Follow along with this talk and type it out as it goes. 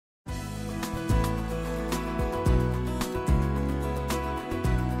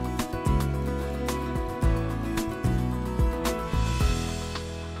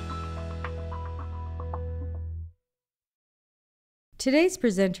Today's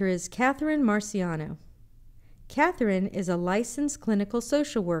presenter is Catherine Marciano. Catherine is a licensed clinical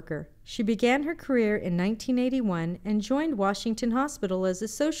social worker. She began her career in 1981 and joined Washington Hospital as a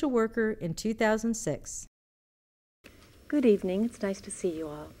social worker in 2006. Good evening. It's nice to see you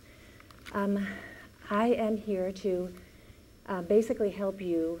all. I am here to basically help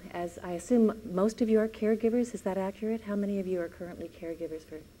you, as I assume most of you are caregivers. Is that accurate? How many of you are currently caregivers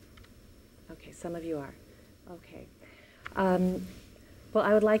for? Okay, some of you are. Okay. Well,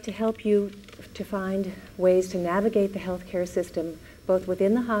 I would like to help you to find ways to navigate the healthcare system, both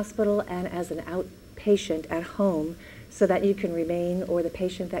within the hospital and as an outpatient at home, so that you can remain, or the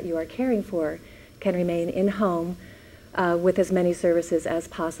patient that you are caring for can remain in home with as many services as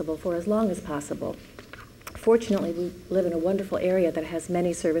possible for as long as possible. Fortunately, we live in a wonderful area that has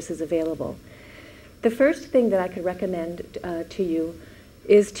many services available. The first thing that I could recommend to you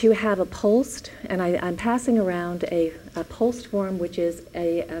is to have a POLST, and I'm passing around a POLST form, which is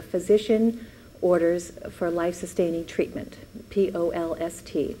a physician orders for life-sustaining treatment,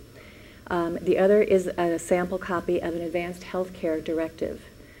 POLST. The other is a sample copy of an advanced healthcare directive.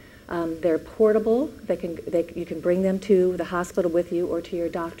 They're portable. You can bring them to the hospital with you or to your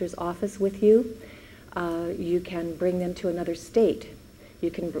doctor's office with you. You can bring them to another state. You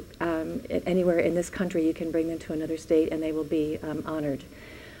can, anywhere in this country, you can bring them to another state and they will be honored.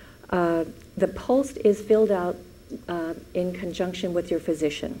 The POLST is filled out in conjunction with your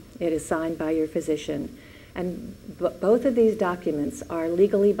physician. It is signed by your physician. And both of these documents are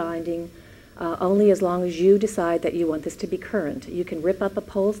legally binding only as long as you decide that you want this to be current. You can rip up a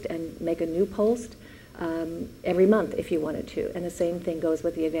POLST and make a new POLST every month if you wanted to. And the same thing goes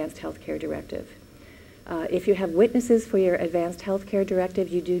with the Advanced Healthcare Directive. If you have witnesses for your Advanced Healthcare Directive,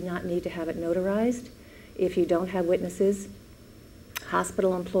 you do not need to have it notarized. If you don't have witnesses,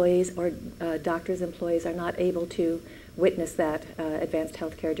 hospital employees or doctor's employees are not able to witness that Advanced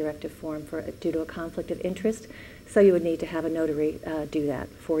Healthcare Directive form due to a conflict of interest, so you would need to have a notary do that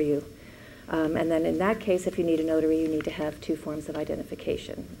for you. And then in that case, if you need a notary, you need to have two forms of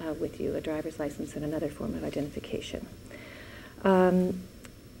identification with you, a driver's license and another form of identification.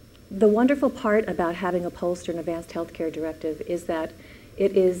 The wonderful part about having a POLST or an Advanced Healthcare Directive is that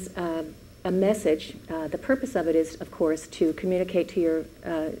it is a message. The purpose of it is, of course, to communicate to your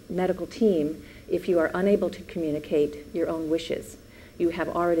medical team if you are unable to communicate your own wishes. You have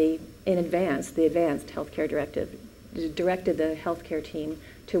already, in advance, the Advanced Healthcare Directive directed the healthcare team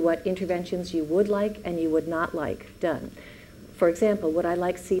to what interventions you would like and you would not like done. For example, would I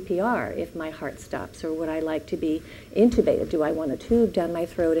like CPR if my heart stops, or would I like to be intubated? Do I want a tube down my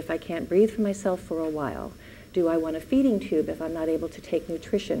throat if I can't breathe for myself for a while? Do I want a feeding tube if I'm not able to take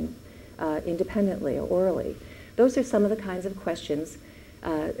nutrition independently or orally? Those are some of the kinds of questions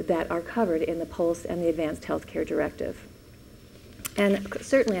that are covered in the POLST and the Advanced Healthcare Directive. And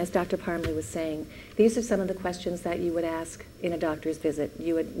certainly, as Dr. Parmley was saying, these are some of the questions that you would ask in a doctor's visit.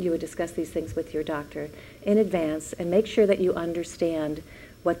 You would discuss these things with your doctor in advance and make sure that you understand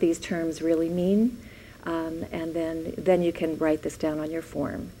what these terms really mean, and then you can write this down on your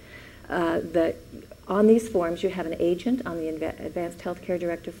form. On these forms, you have an agent on the Advanced Healthcare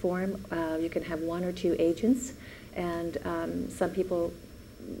Directive form. You can have one or two agents, and some people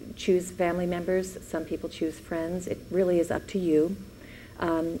choose family members, some people choose friends. It really is up to you.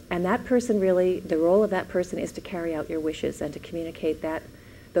 And that person really, the role of that person is to carry out your wishes and to communicate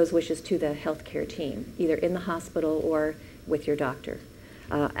those wishes to the healthcare team, either in the hospital or with your doctor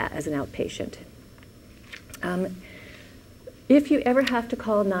as an outpatient. If you ever have to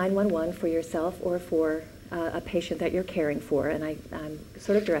call 911 for yourself or for a patient that you're caring for, and I'm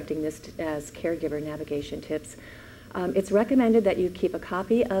sort of directing this as caregiver navigation tips, it's recommended that you keep a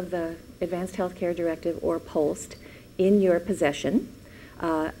copy of the Advanced Healthcare Directive or POLST in your possession.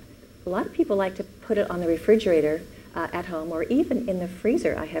 A lot of people like to put it on the refrigerator at home, or even in the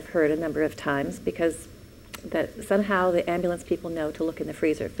freezer, I have heard a number of times, because somehow the ambulance people know to look in the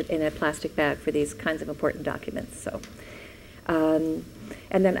freezer in a plastic bag for these kinds of important documents. So,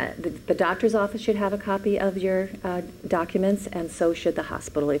 and then the doctor's office should have a copy of your documents, and so should the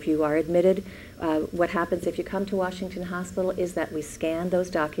hospital. If you are admitted, what happens if you come to Washington Hospital is that we scan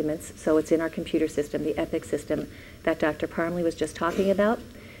those documents, so it's in our computer system, the EPIC system that Dr. Parmley was just talking about,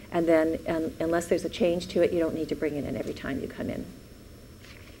 and then unless there's a change to it, you don't need to bring it in every time you come in.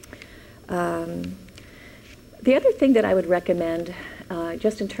 The other thing that I would recommend,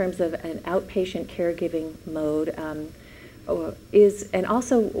 just in terms of an outpatient caregiving mode, and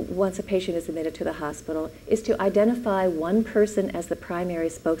also once a patient is admitted to the hospital, is to identify one person as the primary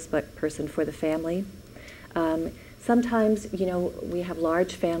spokesperson for the family. Sometimes, you know, we have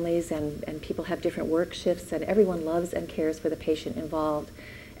large families and people have different work shifts, and everyone loves and cares for the patient involved,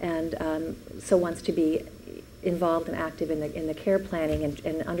 and so wants to be involved and active in the care planning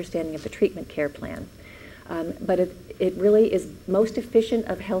and understanding of the treatment care plan. But it really is most efficient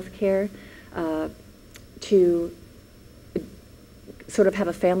of healthcare to sort of have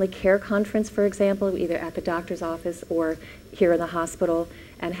a family care conference, for example, either at the doctor's office or here in the hospital,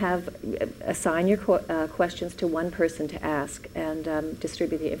 and assign your questions to one person to ask, and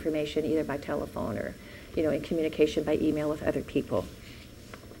distribute the information either by telephone or, you know, in communication by email with other people.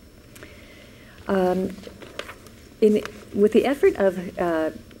 With the effort of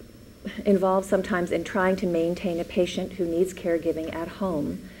involved sometimes in trying to maintain a patient who needs caregiving at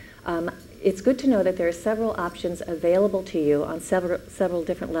home, it's good to know that there are several options available to you on several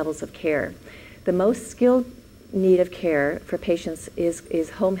different levels of care. The most skilled need of care for patients is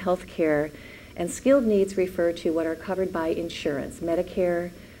home health care, and skilled needs refer to what are covered by insurance.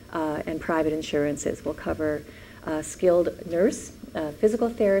 Medicare and private insurances will cover skilled nurse, physical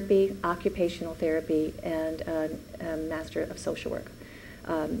therapy, occupational therapy, and a master of social work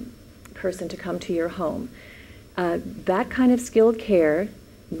person to come to your home. That kind of skilled care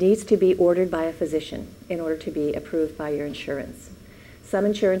needs to be ordered by a physician in order to be approved by your insurance. Some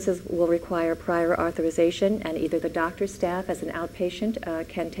insurances will require prior authorization, and either the doctor's staff as an outpatient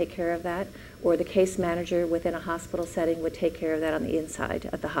can take care of that, or the case manager within a hospital setting would take care of that on the inside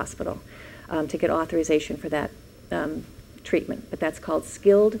at the hospital to get authorization for that treatment. But that's called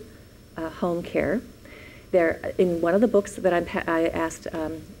skilled home care. There, in one of the books that I asked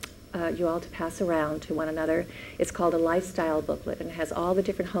you all to pass around to one another, it's called a lifestyle booklet, and it has all the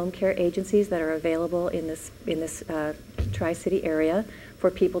different home care agencies that are available in this Tri-City area for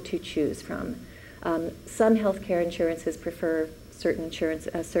people to choose from. Some healthcare insurances prefer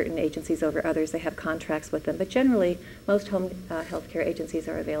certain agencies over others. They have contracts with them, but generally most home healthcare agencies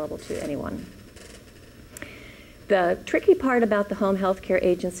are available to anyone. The tricky part about the home healthcare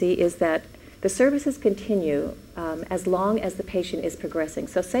agency is that the services continue as long as the patient is progressing.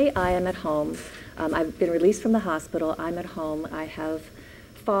 So say I am at home, I've been released from the hospital, I'm at home, I have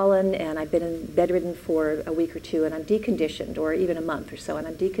fallen and I've been bedridden for a week or two, and I'm deconditioned, or even a month or so, and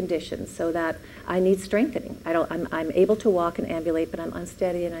I'm deconditioned so that I need strengthening. I'm able to walk and ambulate, but I'm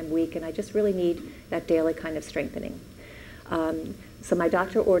unsteady and I'm weak, and I just really need that daily kind of strengthening. So my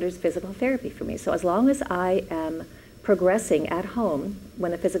doctor orders physical therapy for me. So as long as I am progressing at home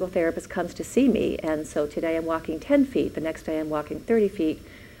when the physical therapist comes to see me, and so today I'm walking 10 feet, the next day I'm walking 30 feet,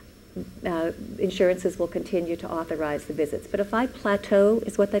 insurances will continue to authorize the visits. But if I plateau,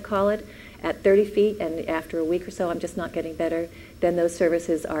 is what they call it, at 30 feet, and after a week or so I'm just not getting better, then those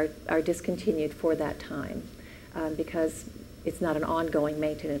services are discontinued for that time because it's not an ongoing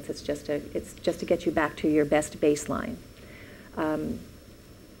maintenance, it's just to get you back to your best baseline.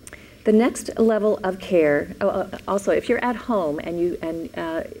 The next level of care, also if you're at home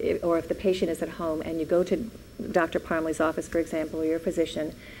or if the patient is at home and you go to Dr. Parmley's office, for example, or your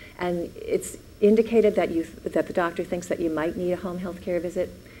physician, and it's indicated that the doctor thinks that you might need a home health care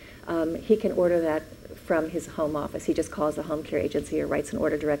visit, he can order that from his home office. He just calls the home care agency or writes an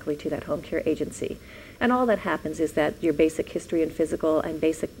order directly to that home care agency. And all that happens is that your basic history and physical and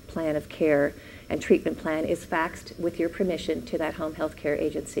basic plan of care and treatment plan is faxed with your permission to that home health care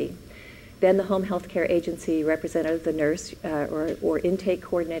agency. Then the home health care agency representative, the nurse or intake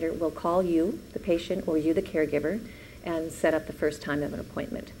coordinator, will call you, the patient, or you, the caregiver, and set up the first time of an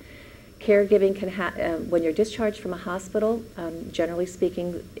appointment. Caregiving can when you're discharged from a hospital, generally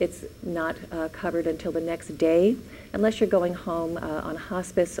speaking, it's not covered until the next day, unless you're going home on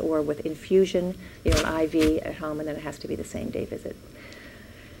hospice or with infusion, you know, an IV at home, and then it has to be the same day visit.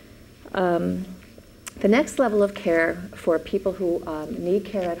 The next level of care for people who need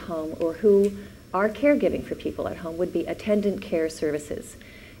care at home or who are caregiving for people at home would be attendant care services.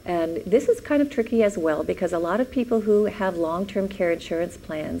 And this is kind of tricky as well, because a lot of people who have long-term care insurance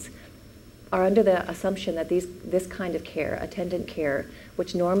plans are under the assumption that this kind of care, attendant care,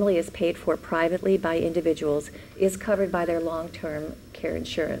 which normally is paid for privately by individuals, is covered by their long-term care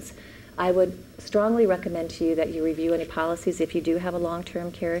insurance. I would strongly recommend to you that you review any policies if you do have a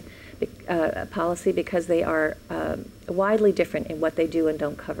long-term care policy, because they are widely different in what they do and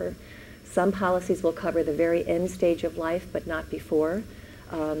don't cover. Some policies will cover the very end stage of life, but not before.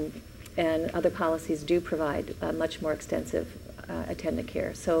 And other policies do provide much more extensive attendant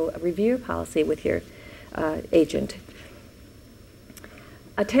care. So review your policy with your agent.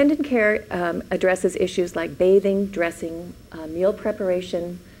 Attendant care addresses issues like bathing, dressing, meal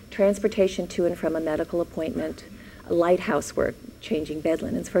preparation, transportation to and from a medical appointment, light housework, changing bed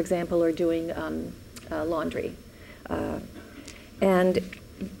linens, for example, or doing laundry. And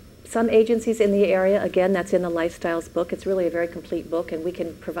some agencies in the area, again, that's in the Lifestyles book. It's really a very complete book, and we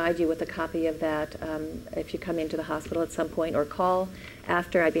can provide you with a copy of that if you come into the hospital at some point or call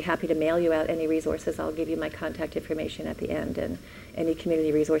after. I'd be happy to mail you out any resources. I'll give you my contact information at the end, and any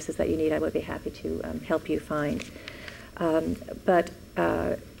community resources that you need, I would be happy to help you find. But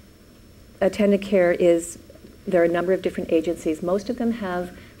attendant care is, there are a number of different agencies. Most of them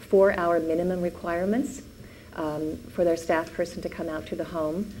have 4-hour minimum requirements for their staff person to come out to the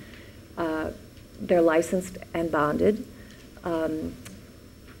home. They're licensed and bonded.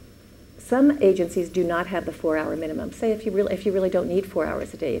 Some agencies do not have the 4-hour minimum. Say if you really don't need 4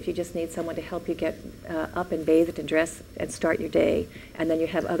 hours a day, if you just need someone to help you get up and bathed and dressed and start your day, and then you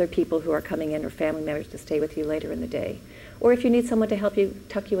have other people who are coming in or family members to stay with you later in the day. Or if you need someone to help you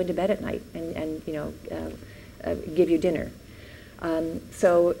tuck you into bed at night and give you dinner.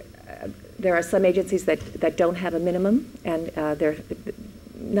 There are some agencies that don't have a minimum, and there are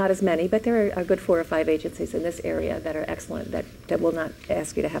not as many, but there are a good 4 or 5 agencies in this area that are excellent, that will not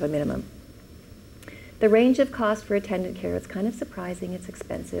ask you to have a minimum. The range of cost for attendant care is kind of surprising. It's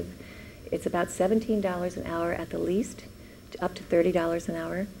expensive. It's about $17 an hour at the least, up to $30 an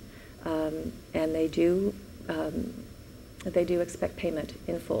hour, and they do expect payment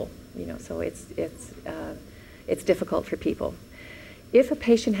in full. So it's difficult for people. If a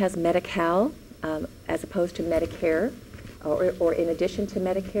patient has Medi-Cal as opposed to Medicare, or in addition to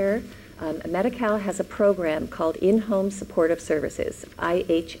Medicare, Medi-Cal has a program called In-Home Supportive Services,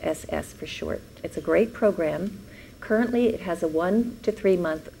 IHSS for short. It's a great program. Currently, it has a 1 to 3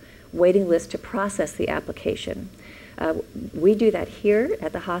 month waiting list to process the application. We do that here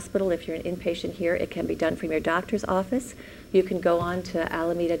at the hospital. If you're an inpatient here, it can be done from your doctor's office. You can go on to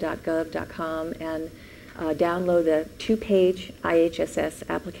alameda.gov.com and download the 2-page IHSS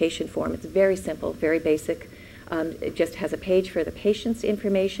application form. It's very simple, very basic. It just has a page for the patient's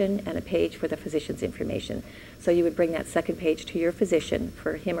information and a page for the physician's information. So you would bring that second page to your physician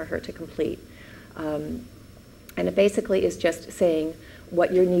for him or her to complete. And it basically is just saying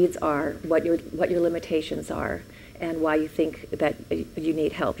what your needs are, what your limitations are, and why you think that you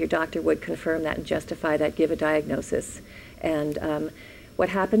need help. Your doctor would confirm that and justify that, give a diagnosis. And what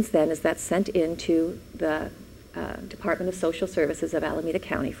happens then is that's sent into the Department of Social Services of Alameda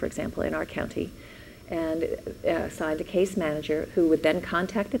County, for example, in our county, and assigned a case manager who would then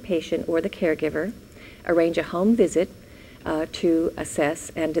contact the patient or the caregiver, arrange a home visit to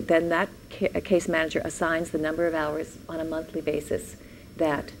assess, and then that case manager assigns the number of hours on a monthly basis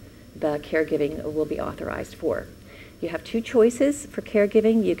that the caregiving will be authorized for. You have 2 choices for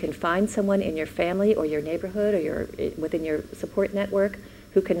caregiving. You can find someone in your family or your neighborhood or within your support network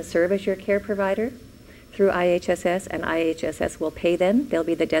who can serve as your care provider through IHSS, and IHSS will pay them. They'll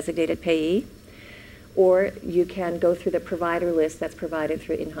be the designated payee. Or you can go through the provider list that's provided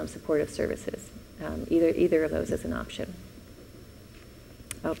through In-Home Supportive Services. Either of those is an option.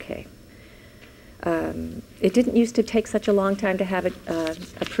 Okay. It didn't used to take such a long time to have it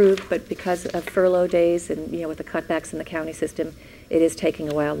approved, but because of furlough days and with the cutbacks in the county system, it is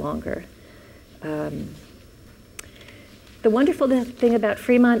taking a while longer. The wonderful thing about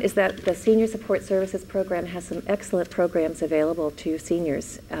Fremont is that the Senior Support Services Program has some excellent programs available to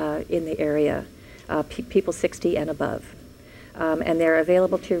seniors in the area, people 60 and above. And they're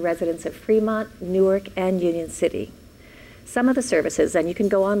available to residents of Fremont, Newark, and Union City. Some of the services, and you can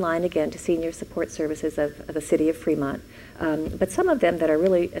go online again to Senior Support Services of the City of Fremont, but some of them that are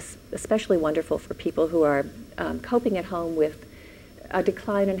really especially wonderful for people who are coping at home with a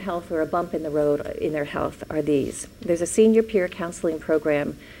decline in health or a bump in the road in their health are these. There's a senior peer counseling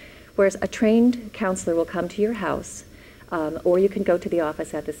program where a trained counselor will come to your house, or you can go to the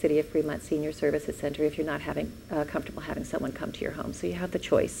office at the City of Fremont Senior Services Center if you're not comfortable having someone come to your home. So you have the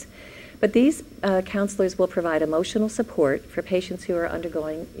choice. But these counselors will provide emotional support for patients who are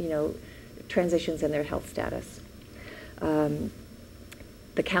undergoing, transitions in their health status. The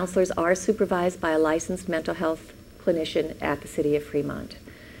counselors are supervised by a licensed mental health clinician at the City of Fremont.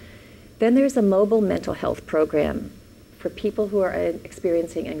 Then there's a mobile mental health program for people who are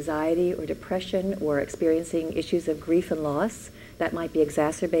experiencing anxiety or depression or experiencing issues of grief and loss that might be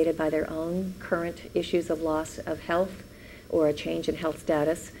exacerbated by their own current issues of loss of health or a change in health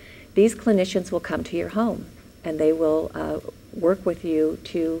status. These clinicians will come to your home and they will work with you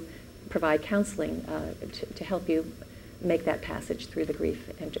to provide counseling to help you make that passage through the grief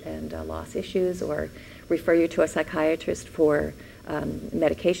and loss issues, or refer you to a psychiatrist for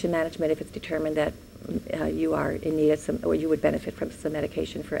medication management if it's determined that you are in need of some, or you would benefit from some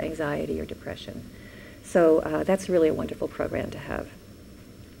medication for anxiety or depression. So that's really a wonderful program to have.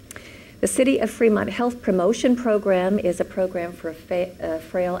 The City of Fremont Health Promotion Program is a program for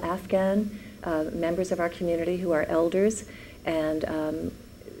frail Afghan members of our community who are elders, and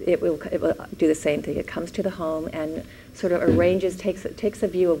it will do the same thing. It comes to the home and sort of arranges, takes a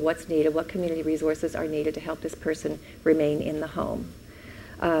view of what's needed, what community resources are needed to help this person remain in the home.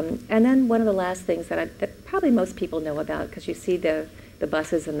 And then one of the last things that probably most people know about, because you see the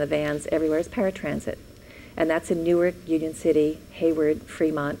buses and the vans everywhere, is paratransit. And that's in Newark, Union City, Hayward,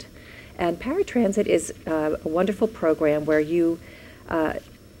 Fremont. And paratransit is a wonderful program where you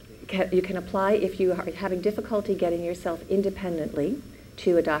can apply if you are having difficulty getting yourself independently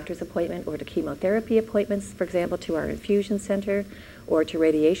to a doctor's appointment or to chemotherapy appointments, for example, to our infusion center, or to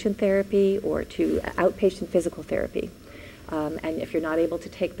radiation therapy, or to outpatient physical therapy. And if you're not able to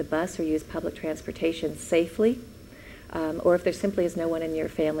take the bus or use public transportation safely, or if there simply is no one in your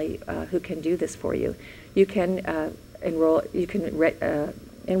family who can do this for you, you can enroll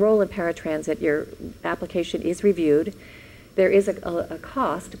in paratransit. Your application is reviewed. There is a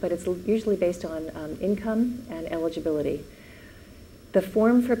cost, but it's usually based on income and eligibility. The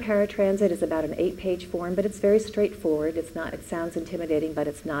form for paratransit is about an 8-page form, but it's very straightforward. It sounds intimidating, but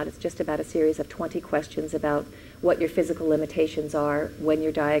it's not. It's just about a series of 20 questions about what your physical limitations are, when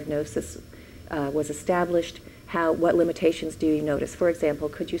your diagnosis was established, what limitations do you notice. For example,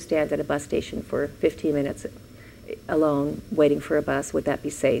 could you stand at a bus station for 15 minutes alone waiting for a bus? Would that be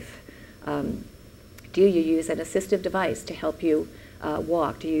safe? Do you use an assistive device to help you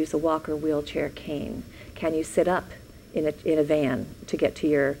walk? Do you use a walker, wheelchair, cane? Can you sit up in a van to get to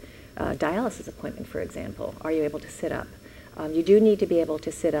your dialysis appointment, for example? Are you able to sit up? You do need to be able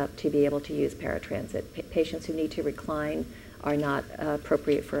to sit up to be able to use paratransit. Patients who need to recline are not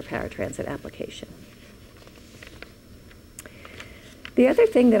appropriate for a paratransit application. The other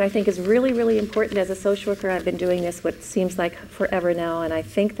thing that I think is really, really important as a social worker, I've been doing this what seems like forever now, and I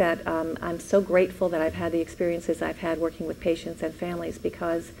think that I'm so grateful that I've had the experiences I've had working with patients and families,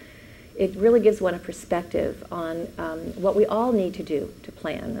 because it really gives one a perspective on what we all need to do to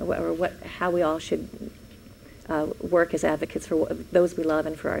plan, or how we all should work as advocates for those we love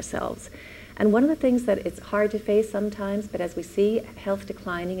and for ourselves. And one of the things that it's hard to face sometimes, but as we see health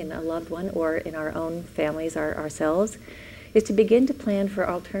declining in a loved one or in our own families ourselves, is to begin to plan for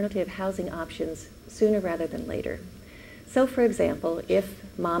alternative housing options sooner rather than later. So for example, if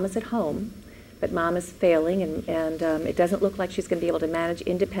mom is at home, but mom is failing and it doesn't look like she's going to be able to manage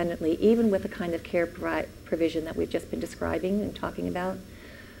independently, even with the kind of care provision that we've just been describing and talking about,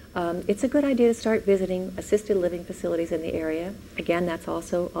 it's a good idea to start visiting assisted living facilities in the area. Again, that's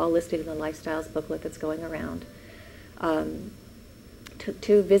also all listed in the Lifestyles booklet that's going around.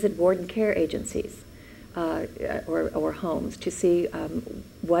 To visit board and care agencies or homes to see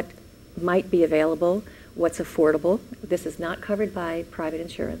what might be available, what's affordable. This is not covered by private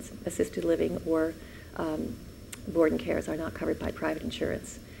insurance. Assisted living or board and cares are not covered by private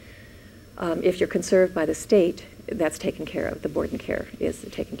insurance. If you're conserved by the state, that's taken care of. The board and care is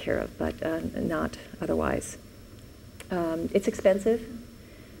taken care of, but not otherwise. It's expensive.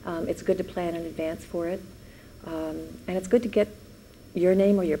 It's good to plan in advance for it. And it's good to get your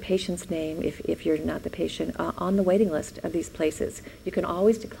name or your patient's name, if you're not the patient, on the waiting list of these places. You can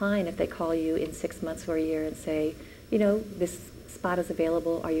always decline if they call you in 6 months or a year and say, you know, this spot is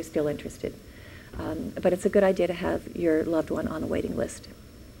available, are you still interested? But it's a good idea to have your loved one on the waiting list.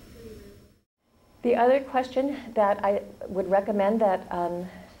 The other question that I would recommend that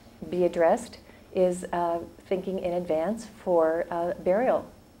be addressed is thinking in advance for burial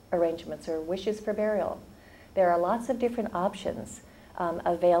arrangements or wishes for burial. There are lots of different options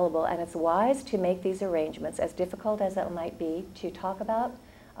available, and it's wise to make these arrangements, as difficult as that might be to talk about.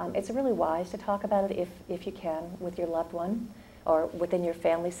 It's really wise to talk about it if you can with your loved one or within your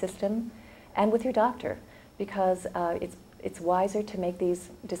family system and with your doctor, because it's wiser to make these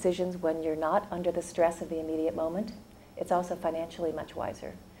decisions when you're not under the stress of the immediate moment. It's also financially much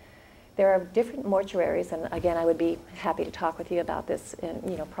wiser. There are different mortuaries, and again, I would be happy to talk with you about this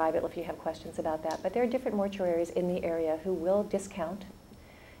in private if you have questions about that, but there are different mortuaries in the area who will discount.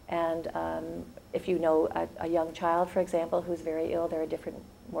 And if you know a young child, for example, who's very ill, there are different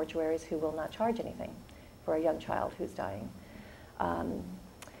mortuaries who will not charge anything for a young child who's dying.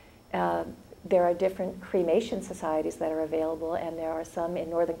 There are different cremation societies that are available, and there are some in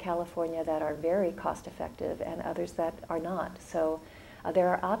Northern California that are very cost effective and others that are not. So there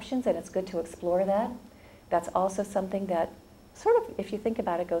are options, and it's good to explore that. That's also something that sort of, if you think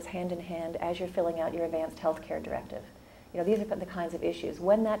about it, goes hand in hand as you're filling out your advanced health care directive. These are the kinds of issues.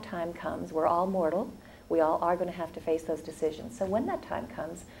 When that time comes, we're all mortal. We all are going to have to face those decisions. So when that time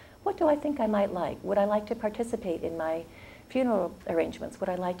comes, what do I think I might like? Would I like to participate in my funeral arrangements. Would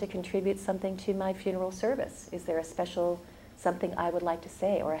I like to contribute something to my funeral service? Is there a special something I would like to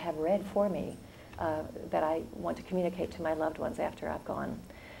say or have read for me that I want to communicate to my loved ones after I've gone?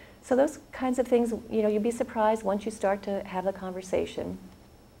 So those kinds of things, you know, you'd be surprised once you start to have the conversation,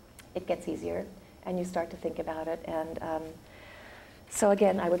 it gets easier and you start to think about it. And so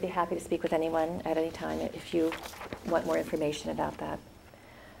again, I would be happy to speak with anyone at any time if you want more information about that.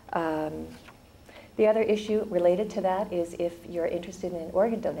 The other issue related to that is if you're interested in an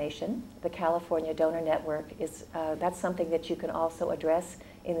organ donation, the California Donor Network is, that's something that you can also address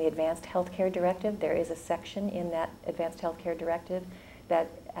in the Advanced Healthcare Directive. There is a section in that Advanced Healthcare Directive that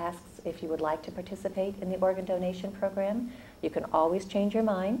asks if you would like to participate in the organ donation program. You can always change your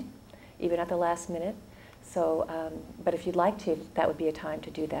mind, even at the last minute. So, but if you'd like to, that would be a time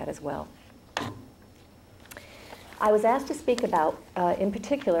to do that as well. I was asked to speak about, in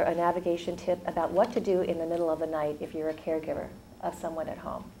particular, a navigation tip about what to do in the middle of the night if you're a caregiver of someone at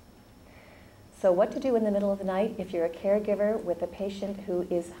home. So what to do in the middle of the night if you're a caregiver with a patient who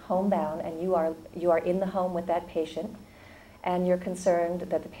is homebound and you are in the home with that patient and you're concerned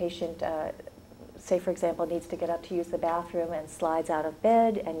that the patient, say for example, needs to get up to use the bathroom and slides out of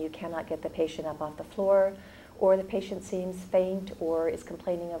bed and you cannot get the patient up off the floor, or the patient seems faint or is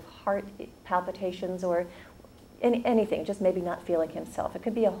complaining of heart palpitations or anything, just maybe not feeling himself. It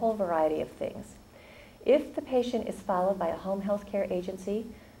could be a whole variety of things. If the patient is followed by a home health care agency,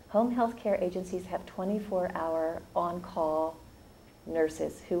 home health care agencies have 24-hour on-call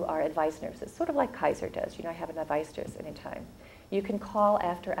nurses who are advice nurses, sort of like Kaiser does. You know, I have an advice nurse anytime. You can call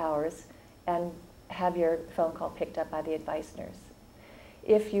after hours and have your phone call picked up by the advice nurse.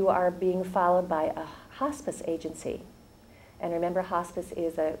 If you are being followed by a hospice agency, and remember hospice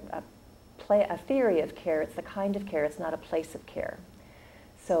is a theory of care, it's the kind of care, it's not a place of care.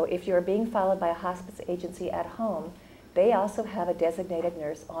 So if you're being followed by a hospice agency at home, they also have a designated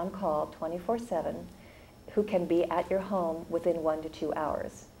nurse on call 24/7 who can be at your home within 1 to 2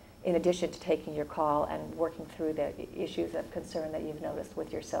 hours, in addition to taking your call and working through the issues of concern that you've noticed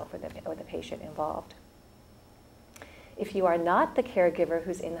with yourself or the patient involved. If you are not the caregiver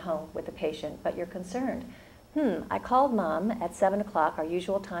who's in the home with the patient, but you're concerned, I called Mom at 7 o'clock, our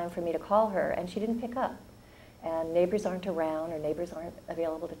usual time for me to call her, and she didn't pick up. And neighbors aren't around or neighbors aren't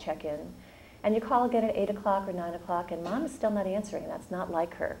available to check in. And you call again at 8 o'clock or 9 o'clock and Mom is still not answering. That's not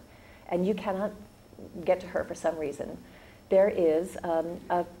like her. And you cannot get to her for some reason. There is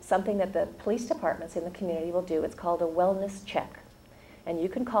something that the police departments in the community will do. It's called a wellness check. And you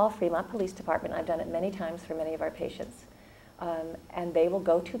can call Fremont Police Department. I've done it many times for many of our patients. And they will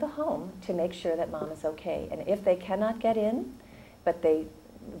go to the home to make sure that Mom is okay. And if they cannot get in, but they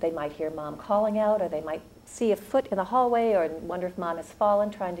might hear Mom calling out, or they might see a foot in the hallway, or wonder if Mom has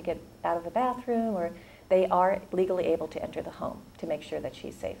fallen trying to get out of the bathroom, or they are legally able to enter the home to make sure that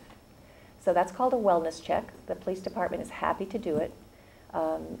she's safe. So that's called a wellness check. The police department is happy to do it,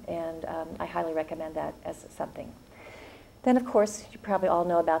 and I highly recommend that as something. Then, of course, you probably all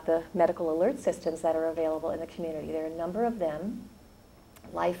know about the medical alert systems that are available in the community. There are a number of them.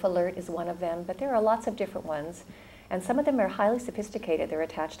 Life Alert is one of them, but there are lots of different ones. And some of them are highly sophisticated. They're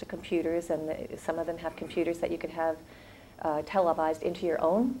attached to computers, and some of them have computers that you could have televised into your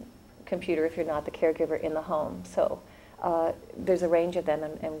own computer if you're not the caregiver in the home. So there's a range of them,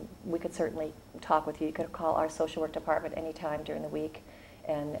 and we could certainly talk with you. You could call our social work department anytime during the week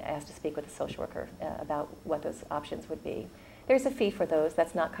and ask to speak with a social worker about what those options would be. There's a fee for those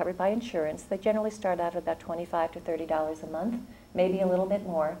that's not covered by insurance. They generally start out at about $25 to $30 a month, maybe a little bit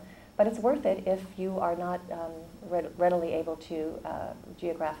more, but it's worth it if you are not readily able to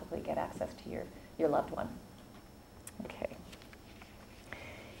geographically get access to your loved one. Okay.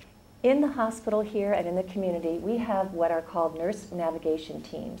 In the hospital here and in the community, we have what are called nurse navigation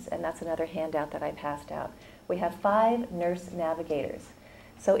teams, and that's another handout that I passed out. We have 5 nurse navigators.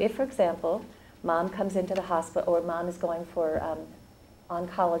 So if, for example, Mom comes into the hospital, or Mom is going for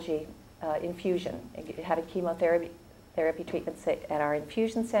oncology infusion, having chemotherapy treatments at our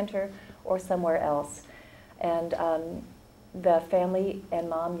infusion center or somewhere else, and the family and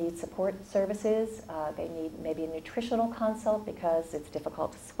Mom need support services. They need maybe a nutritional consult because it's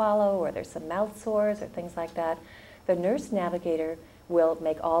difficult to swallow, or there's some mouth sores or things like that. The nurse navigator will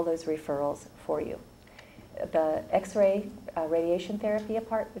make all those referrals for you. The X-ray radiation therapy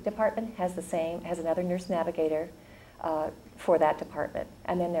department has another nurse navigator for that department.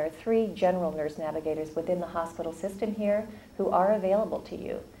 And then there are 3 general nurse navigators within the hospital system here who are available to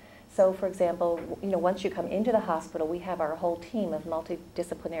you. So, for example, once you come into the hospital, we have our whole team of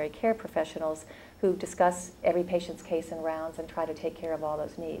multidisciplinary care professionals who discuss every patient's case and rounds and try to take care of all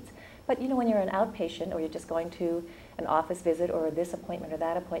those needs. But when you're an outpatient or you're just going to an office visit or this appointment or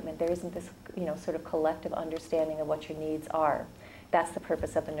that appointment, there isn't this sort of collective understanding of what your needs are. That's the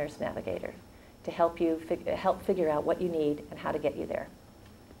purpose of the nurse navigator, to help you help figure out what you need and how to get you there.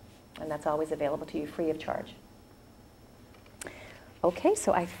 And that's always available to you free of charge. Okay,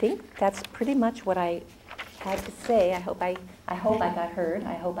 so I think that's pretty much what I had to say. I hope I got heard.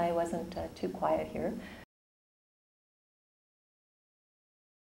 I hope I wasn't too quiet here.